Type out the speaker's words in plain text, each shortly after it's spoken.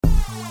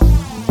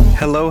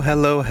Hello,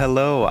 hello,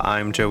 hello.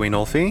 I'm Joey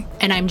Nolfi.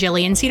 And I'm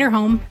Jillian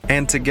Cedarholm.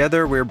 And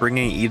together we're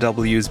bringing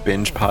EW's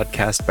Binge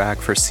podcast back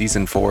for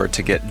season 4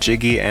 to get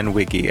jiggy and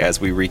wiggy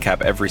as we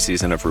recap every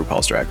season of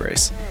RuPaul's Drag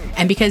Race.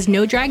 And because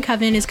no drag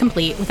coven is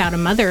complete without a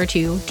mother or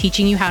two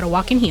teaching you how to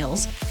walk in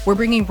heels, we're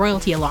bringing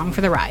royalty along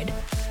for the ride.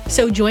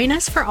 So join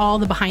us for all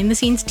the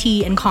behind-the-scenes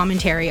tea and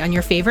commentary on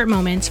your favorite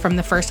moments from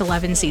the first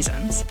 11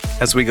 seasons.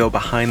 As we go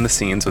behind the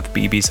scenes with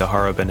Bibi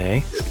Zahara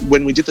Benet.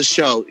 When we did the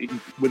show,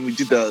 when we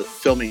did the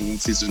filming in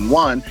season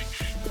 1,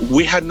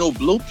 we had no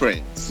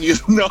blueprints, we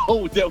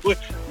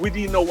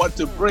didn't know what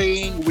to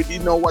bring, we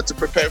didn't know what to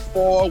prepare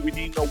for, we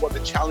didn't know what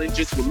the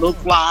challenges would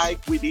look like,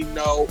 we didn't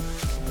know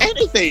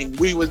anything.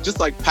 We would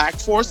just like pack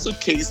 4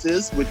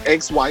 suitcases with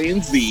X, Y,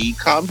 and Z,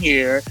 come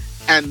here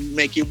and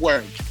make it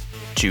work.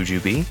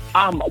 Jujubee.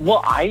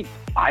 Well, I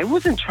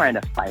wasn't trying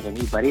to fight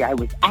anybody. I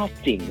was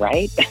acting,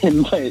 right?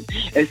 But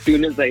as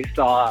soon as I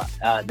saw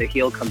the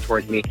heel come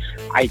towards me,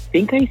 I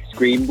think I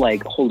screamed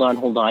like, hold on,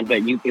 but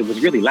it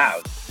was really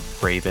loud.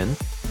 Raven.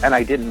 And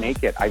I didn't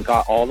make it. I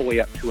got all the way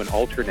up to an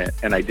alternate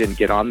and I didn't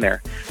get on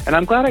there. And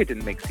I'm glad I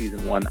didn't make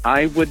season 1.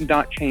 I would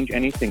not change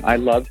anything. I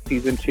loved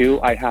season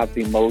 2. I have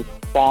the most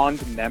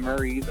fond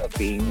memories of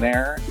being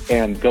there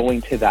and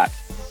going to that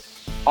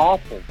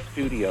awful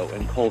studio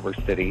in Culver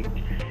City.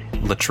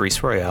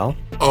 Latrice Royale.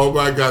 Oh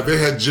my God, they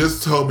had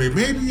just told me,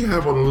 maybe you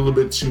have on a little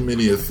bit too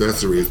many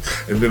accessories.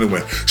 And then it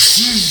went,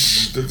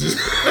 shh.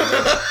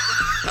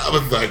 I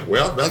was like,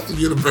 well, that's the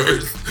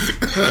universe.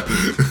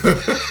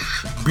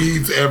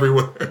 Beads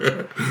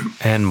everywhere.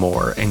 And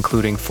more,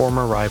 including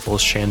former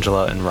rivals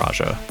Shangela and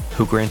Raja,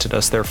 who granted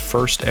us their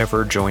first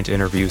ever joint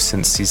interview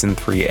since season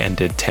 3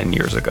 ended 10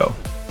 years ago.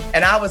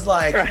 And I was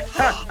like,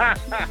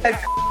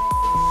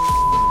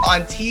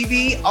 on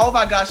TV, oh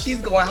my gosh, she's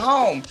going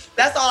home.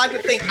 That's all I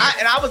could think.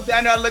 I was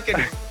down there looking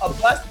a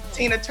bust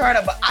Tina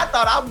Turner, but I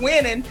thought I'm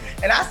winning.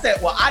 And I said,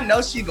 well, I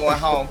know she's going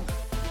home.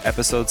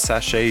 Episodes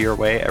sashay your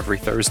way every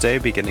Thursday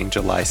beginning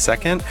July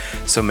 2nd,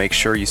 so make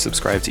sure you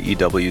subscribe to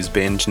EW's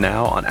Binge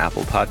now on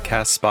Apple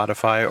Podcasts,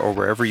 Spotify, or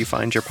wherever you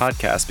find your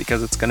podcast,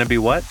 because it's going to be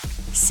what?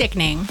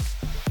 Sickening.